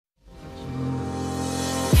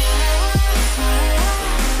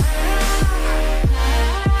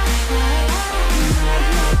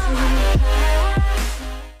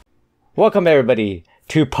Welcome everybody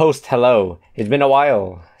to Post Hello. It's been a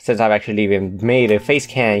while since I've actually even made a face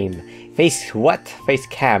cam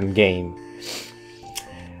game.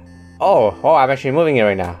 Oh, I'm actually moving it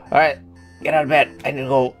right now. Alright, get out of bed. I need to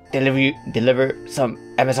go deliver some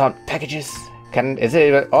Amazon packages. Is it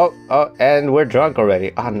even, and we're drunk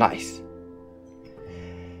already. Ah, nice.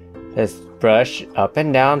 Let's brush up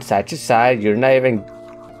and down, side to side.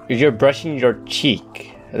 You're brushing your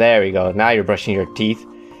cheek. There we go. Now you're brushing your teeth.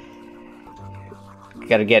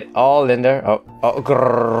 Gotta get all in there.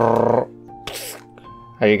 Grrr.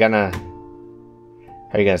 Are you gonna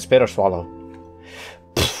spit or swallow?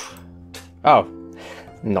 Oh,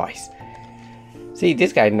 nice. See,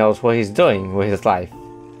 this guy knows what he's doing with his life,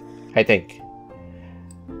 I think.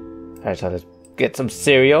 Alright, so let's get some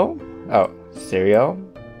cereal. Oh, cereal.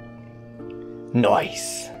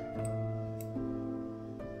 Nice.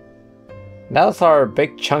 Those are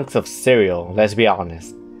big chunks of cereal, let's be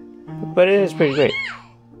honest. But it is pretty great.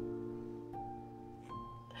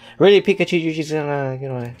 Really, Pikachu, you're just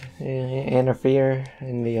gonna, interfere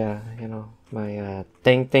in the, my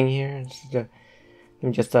thing here. Let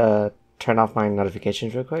me just turn off my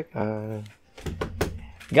notifications real quick.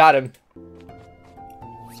 Got him.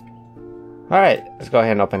 Alright, let's go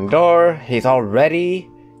ahead and open the door. He's all ready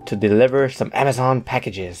to deliver some Amazon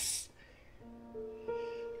packages.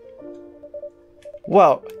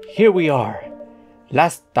 Well, here we are.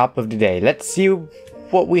 Last stop of the day. Let's see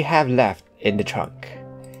what we have left in the trunk.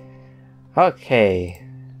 Okay.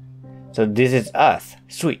 So this is us.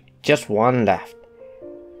 Sweet. Just one left.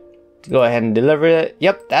 Go ahead and deliver it.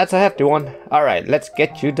 Yep, that's a hefty one. Alright, let's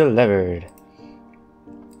get you delivered.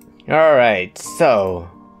 Alright, so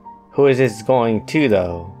who is this going to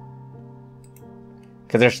though?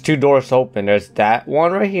 Because there's two doors open. There's that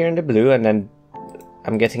one right here in the blue, and then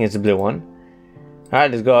I'm guessing it's the blue one.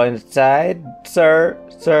 Alright, let's go inside. Sir,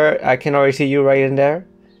 I can already see you right in there.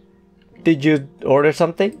 Did you order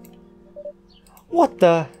something? What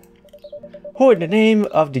the? Who in the name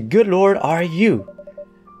of the good Lord are you?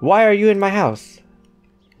 Why are you in my house?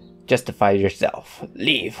 Justify yourself.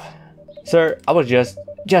 Leave. Sir, I was just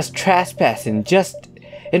trespassing, just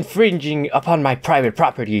infringing upon my private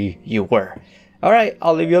property, you were. Alright,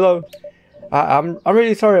 I'll leave you alone. I'm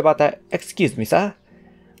really sorry about that. Excuse me, sir.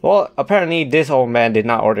 Well, apparently this old man did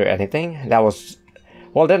not order anything.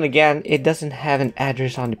 Well, then again, it doesn't have an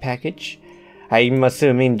address on the package. I'm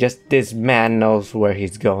assuming just this man knows where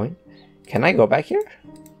he's going. Can I go back here?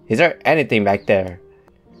 Is there anything back there?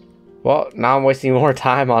 Well, now I'm wasting more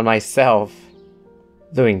time on myself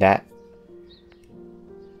doing that.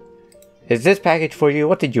 Is this package for you?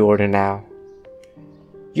 What did you order now?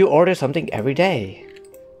 You order something every day.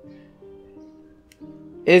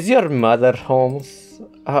 Is your mother home?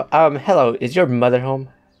 Hello, is your mother home?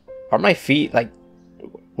 Are my feet,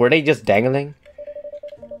 were they just dangling?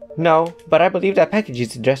 No, but I believe that package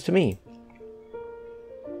is addressed to me.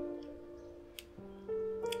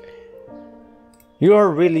 You are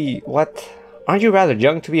really, what? Aren't you rather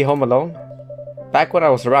young to be home alone? Back when I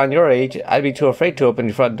was around your age, I'd be too afraid to open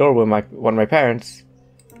the front door with one of my parents.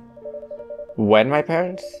 When my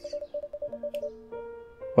parents?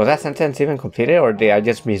 Was that sentence even completed, or did I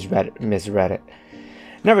just misread it?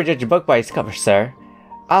 Never judge a book by its cover, sir.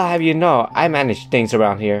 I'll have you know, I manage things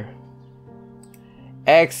around here.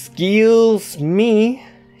 Excuse me?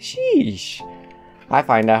 Sheesh. I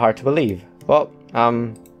find that hard to believe. Well,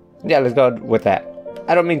 yeah, let's go with that.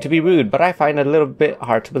 I don't mean to be rude, but I find it a little bit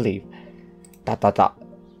hard to believe. ...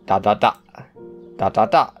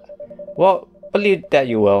 Well, believe that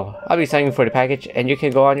you will. I'll be signing for the package, and you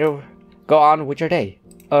can go on with your day.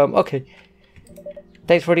 Okay.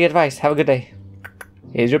 Thanks for the advice. Have a good day.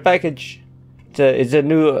 Here's your package. It's a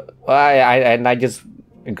new. I just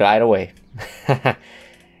glide away.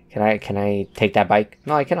 Can I take that bike?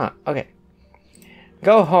 No, I cannot. Okay.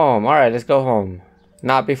 Go home. All right, let's go home.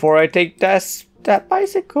 Not before I take that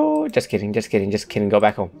bicycle. Just kidding. Go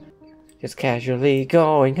back home. Just casually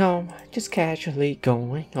going home. Just casually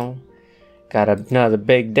going home. Got another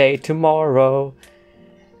big day tomorrow.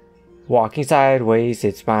 Walking sideways,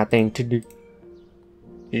 it's my thing to do.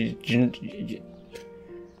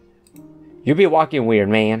 You be walking weird,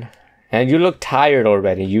 man. And you look tired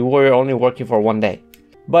already. You were only working for one day.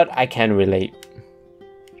 But I can relate.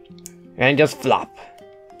 And just flop.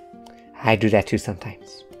 I do that too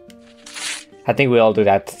sometimes. I think we all do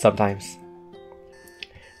that sometimes.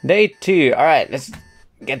 Day 2. Alright, let's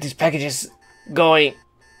get these packages going.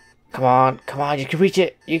 Come on, you can reach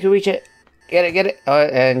it. Get it.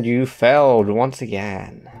 And you failed once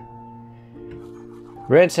again.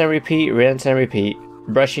 Rinse and repeat.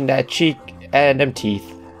 Brushing that cheek and them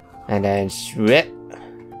teeth. And then swip.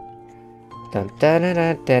 Dun, dun, dun,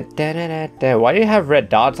 dun, dun, dun, dun, dun. Why do you have red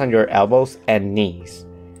dots on your elbows and knees?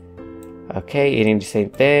 Okay, eating the same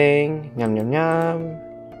thing. Yum, yum, yum.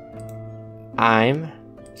 I'm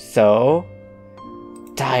so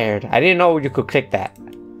tired. I didn't know you could click that.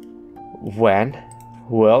 When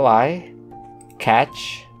will I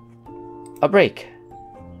catch a break?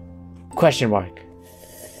 Question mark.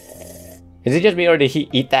 Is it just me or did he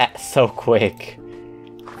eat that so quick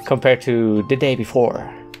compared to the day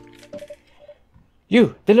before?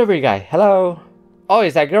 You, delivery guy, hello. Oh,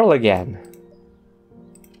 it's that girl again.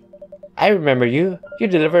 I remember you. You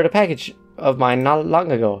delivered a package of mine not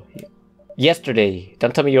long ago. Yesterday.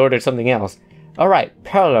 Don't tell me you ordered something else. Alright,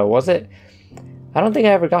 Parallel, was it? I don't think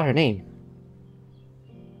I ever got her name.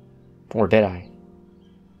 Or did I?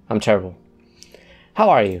 I'm terrible. How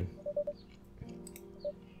are you?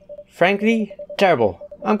 Frankly, terrible.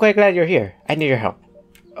 I'm quite glad you're here. I need your help.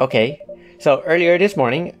 Okay. So earlier this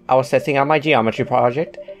morning, I was testing out my geometry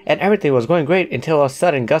project, and everything was going great until a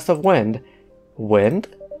sudden gust of wind. Wind?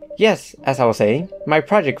 Yes, as I was saying, my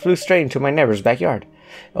project flew straight into my neighbor's backyard.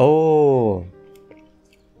 Oh.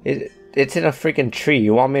 It's in a freaking tree.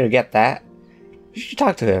 You want me to get that? You should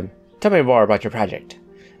talk to him. Tell me more about your project.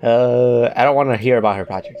 I don't want to hear about her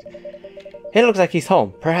project. It looks like he's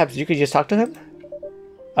home. Perhaps you could just talk to him?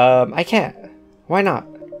 I can't. Why not?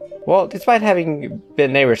 Well, despite having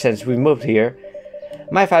been neighbors since we moved here,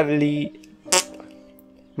 my family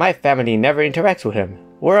never interacts with him.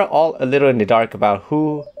 We're all a little in the dark about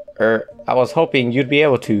who, I was hoping you'd be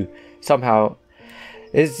able to somehow.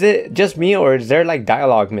 Is it just me or is there like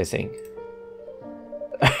dialogue missing?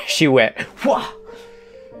 She went, whoa!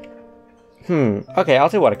 Okay, I'll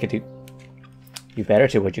see what I can do. You better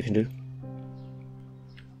see what you can do.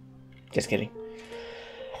 Just kidding.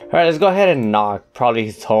 Alright, let's go ahead and knock. Probably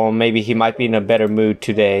he's home. Maybe he might be in a better mood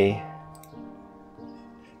today.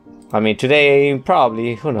 I mean, today,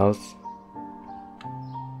 probably. Who knows?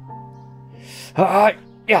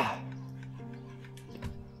 Yeah.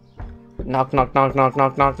 Knock, knock, knock, knock,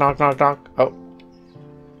 knock, knock, knock, knock, knock. Oh.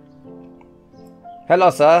 Hello,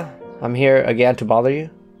 sir. I'm here again to bother you.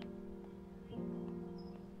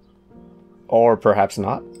 Or perhaps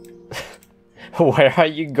not. Where are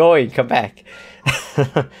you going? Come back.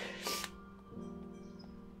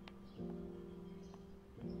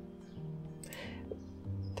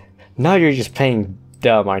 Now you're just playing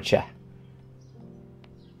dumb, aren't you?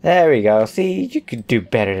 There we go. See, you could do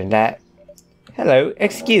better than that. Hello,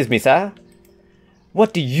 excuse me, sir.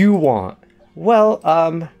 What do you want? Well,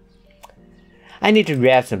 I need to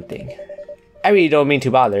grab something. I really don't mean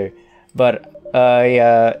to bother, but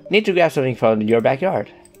I need to grab something from your backyard.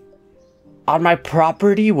 On my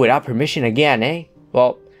property without permission again, eh?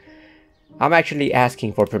 Well, I'm actually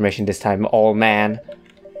asking for permission this time, old man.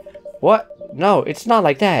 What? No, it's not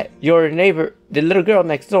like that. Your neighbor, the little girl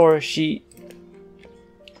next door, she... ...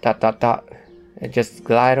 and just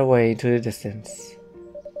glide away into the distance.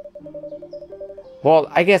 Well,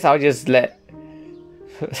 I guess I'll just let...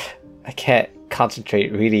 I can't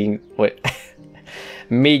concentrate reading with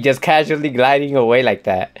me just casually gliding away like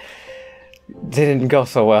that. Didn't go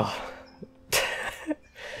so well.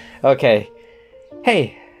 Okay.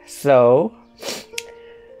 Hey, so...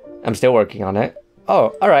 I'm still working on it.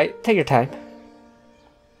 Oh, alright. Take your time.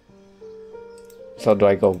 So do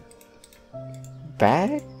I go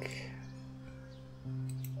back?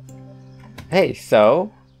 Hey,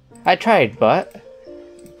 so... I tried,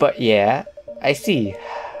 but yeah, I see.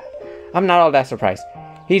 I'm not all that surprised.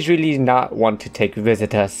 He's really not one to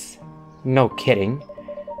visit us. No kidding.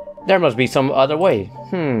 There must be some other way.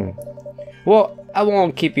 Well, I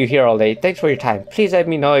won't keep you here all day. Thanks for your time. Please let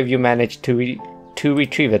me know if you manage to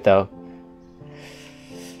retrieve it, though.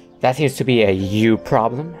 That seems to be a you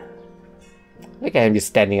problem. Look at him just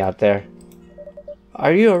standing out there.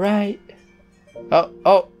 Are you alright?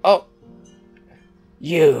 Oh.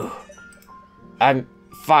 You. I'm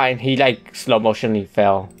fine. He like slow motionly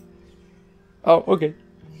fell. Oh, okay.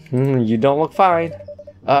 You don't look fine.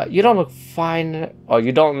 You don't look fine. Or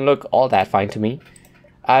you don't look all that fine to me.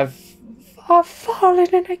 I've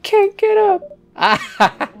fallen and I can't get up.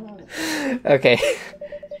 Okay.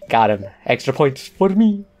 Got him. Extra points for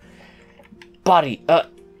me. Body.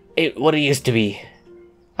 What it used to be.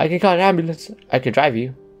 I can call an ambulance. I could drive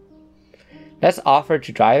you. Let's offer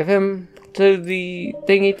to drive him to the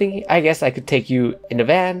thingy. I guess I could take you in the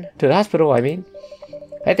van to the hospital, I mean.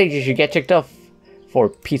 I think you should get checked up for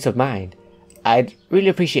peace of mind. I'd really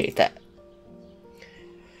appreciate that.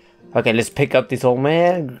 Okay, let's pick up this old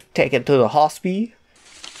man, take him to the hospital.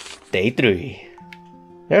 Day 3.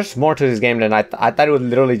 There's more to this game than I thought it was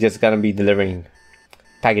literally just gonna be delivering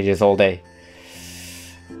packages all day.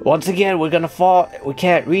 Once again, we're gonna fall. We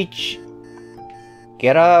can't reach.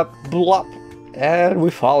 Get up, blop, and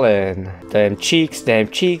we've fallen. Damn cheeks,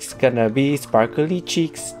 gonna be sparkly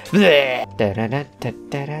cheeks. And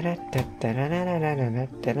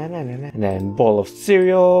then bowl of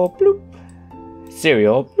cereal, bloop.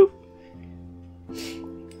 Cereal, bloop.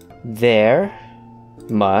 There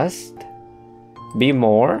must be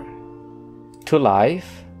more to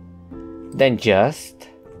life than just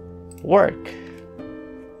work.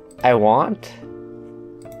 I want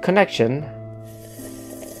connection.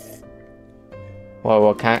 Well,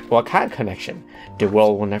 what kind of connection? The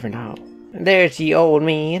world will never know. There's the old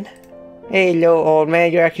man. Hello, old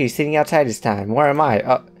man. You're actually sitting outside this time. Where am I?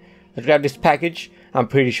 Let's grab this package. I'm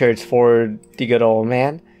pretty sure it's for the good old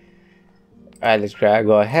man. Alright, let's grab.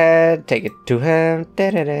 Go ahead. Take it to him.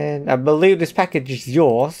 I believe this package is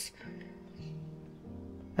yours.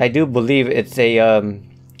 I do believe it's a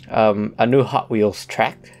new Hot Wheels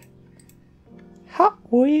track. Hot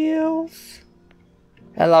Wheels.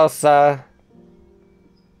 Hello, sir.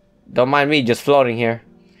 Don't mind me just floating here.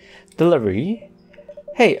 Delivery?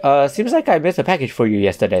 Hey, seems like I missed a package for you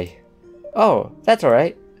yesterday. Oh, that's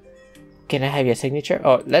alright. Can I have your signature?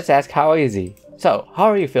 Oh, let's ask how is he? So, how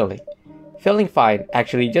are you feeling? Feeling fine.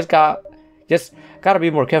 Actually, just gotta be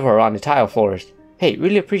more careful around the tile floors. Hey,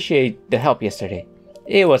 really appreciate the help yesterday.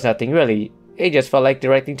 It was nothing really. It just felt like the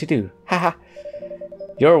right thing to do. Haha.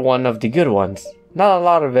 You're one of the good ones. Not a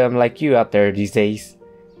lot of them like you out there these days.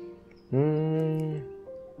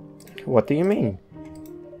 What do you mean?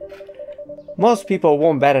 Most people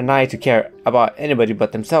won't bat an eye to care about anybody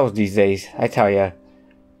but themselves these days, I tell ya.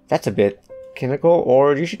 That's a bit cynical,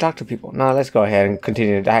 or you should talk to people. No, let's go ahead and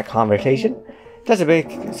continue that conversation. That's a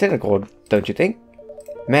bit cynical, don't you think?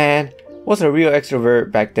 Man, was a real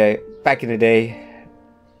extrovert back in the day.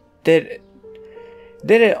 Did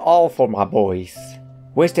it all for my boys.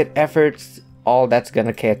 Wasted efforts, all that's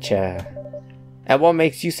gonna catch ya. And what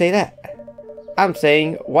makes you say that? I'm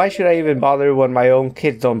saying, why should I even bother when my own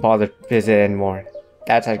kids don't bother to visit anymore?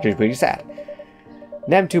 That's actually pretty sad.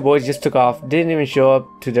 Them two boys just took off, didn't even show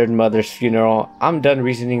up to their mother's funeral. I'm done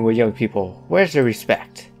reasoning with young people. Where's the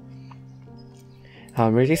respect?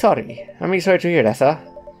 I'm really sorry. I'm really sorry to hear that, sir.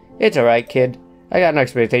 It's alright, kid. I got no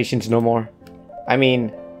expectations no more. I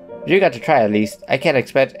mean, you got to try at least. I can't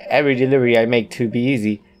expect every delivery I make to be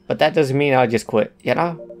easy, but that doesn't mean I'll just quit, you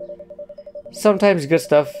know? Sometimes good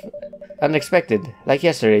stuff, unexpected, like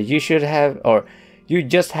yesterday, you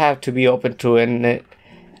just have to be open to it, and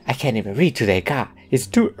I can't even read today, God, it's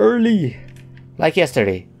too early. Like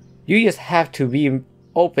yesterday, you just have to be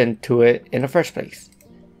open to it in the first place.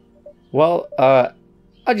 Well, I'll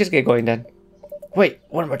just get going then. Wait,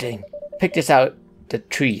 one more thing. Picked this out the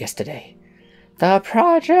tree yesterday. The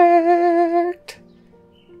project!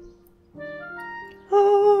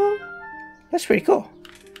 Oh, that's pretty cool.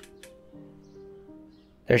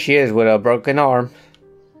 There she is with a broken arm.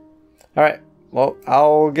 Alright, well,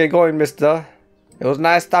 I'll get going, mister. It was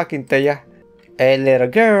nice talking to ya. Hey, little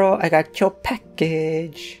girl, I got your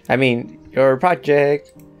package. I mean, your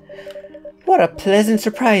project. What a pleasant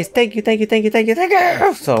surprise. Thank you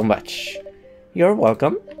so much. You're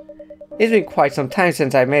welcome. It's been quite some time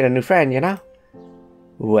since I made a new friend, you know?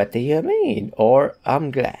 What do you mean? Or,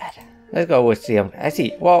 I'm glad. Let's go with I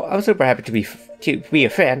see. Well, I'm super happy to be a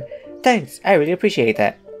friend. Thanks, I really appreciate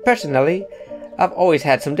that. Personally, I've always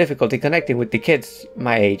had some difficulty connecting with the kids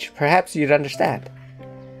my age. Perhaps you'd understand.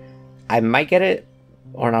 I might get it,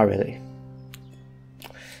 or not really.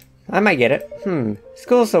 I might get it.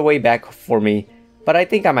 School's a way back for me, but I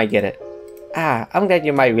think I might get it. I'm glad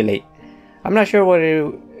you might relate. I'm not sure what it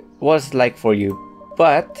was like for you,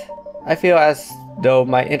 but I feel as though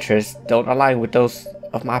my interests don't align with those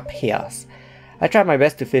of my peers. I try my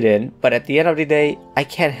best to fit in, but at the end of the day, I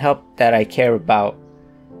can't help that I care about.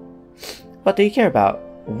 What do you care about?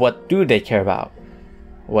 What do they care about?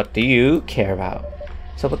 What do you care about?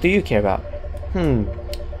 So what do you care about?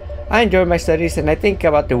 I enjoy my studies and I think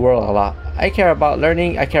about the world a lot. I care about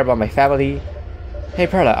learning, I care about my family. Hey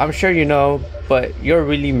Perla, I'm sure you know, but you're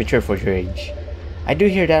really mature for your age. I do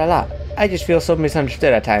hear that a lot. I just feel so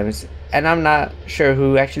misunderstood at times, and I'm not sure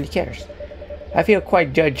who actually cares. I feel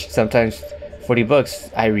quite judged sometimes for the books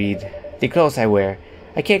I read, the clothes I wear.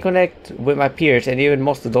 I can't connect with my peers, and even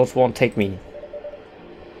most adults won't take me.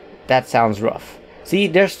 That sounds rough. See,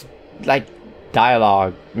 there's like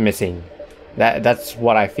dialogue missing. That's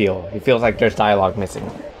what I feel. It feels like there's dialogue missing.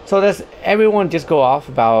 So does everyone just go off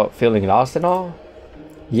about feeling lost and all?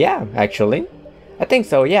 Yeah, actually. I think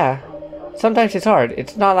so, yeah. Sometimes it's hard.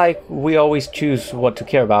 It's not like we always choose what to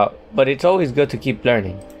care about, but it's always good to keep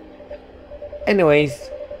learning. Anyways,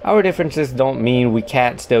 Our differences don't mean we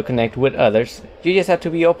can't still connect with others. You just have to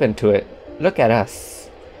be open to it. Look at us.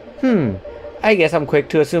 I guess I'm quick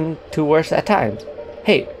to assume two worse at times.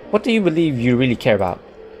 Hey, what do you believe you really care about?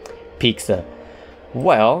 Pizza.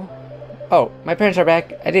 Well... Oh, my parents are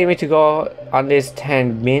back. I didn't mean to go on this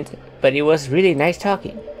tangent, but it was really nice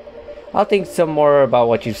talking. I'll think some more about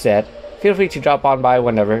what you said. Feel free to drop on by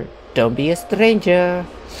whenever. Don't be a stranger.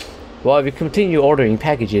 Well, if you continue ordering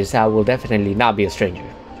packages, I will definitely not be a stranger.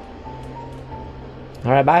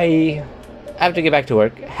 Alright, bye. I have to get back to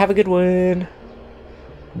work. Have a good one.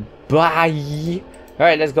 Bye.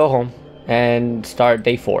 Alright, let's go home and start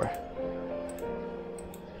day 4.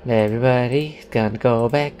 Everybody's gonna go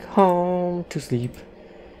back home to sleep.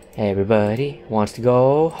 Everybody wants to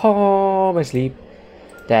go home and sleep.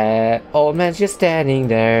 That old man's just standing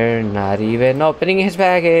there, not even opening his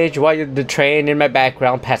package while the train in my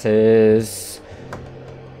background passes.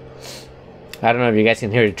 I don't know if you guys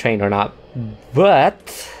can hear the train or not,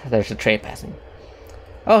 but there's a train passing.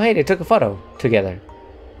 Oh hey, they took a photo together.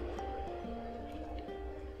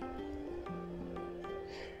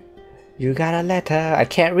 You got a letter. I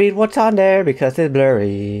can't read what's on there because it's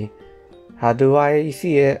blurry. How do I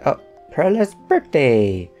see it? Oh, Perla's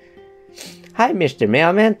birthday. Hi, Mr.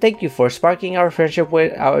 Mailman. Thank you for sparking our friendship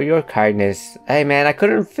with your kindness. Hey, man, I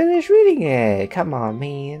couldn't finish reading it. Come on,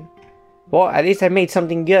 man. Well, at least I made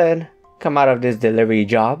something good come out of this delivery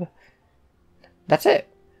job. That's it.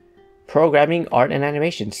 Programming, art, and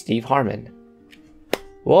animation, Steve Harmon.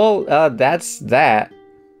 Well, that's that.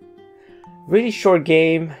 Really short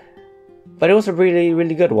game. But it was a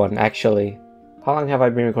really good one, actually. How long have I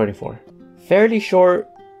been recording for? Fairly short,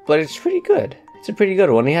 but it's pretty good. It's a pretty good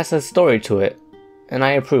one. It has a story to it, and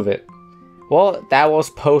I approve it. Well, that was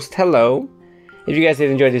Post Hello. If you guys did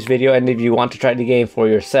enjoy this video, and if you want to try the game for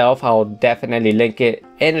yourself, I'll definitely link it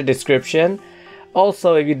in the description.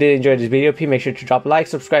 Also, if you did enjoy this video, please make sure to drop a like,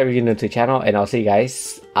 subscribe if you're new to the channel, and I'll see you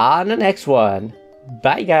guys on the next one.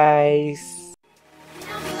 Bye, guys!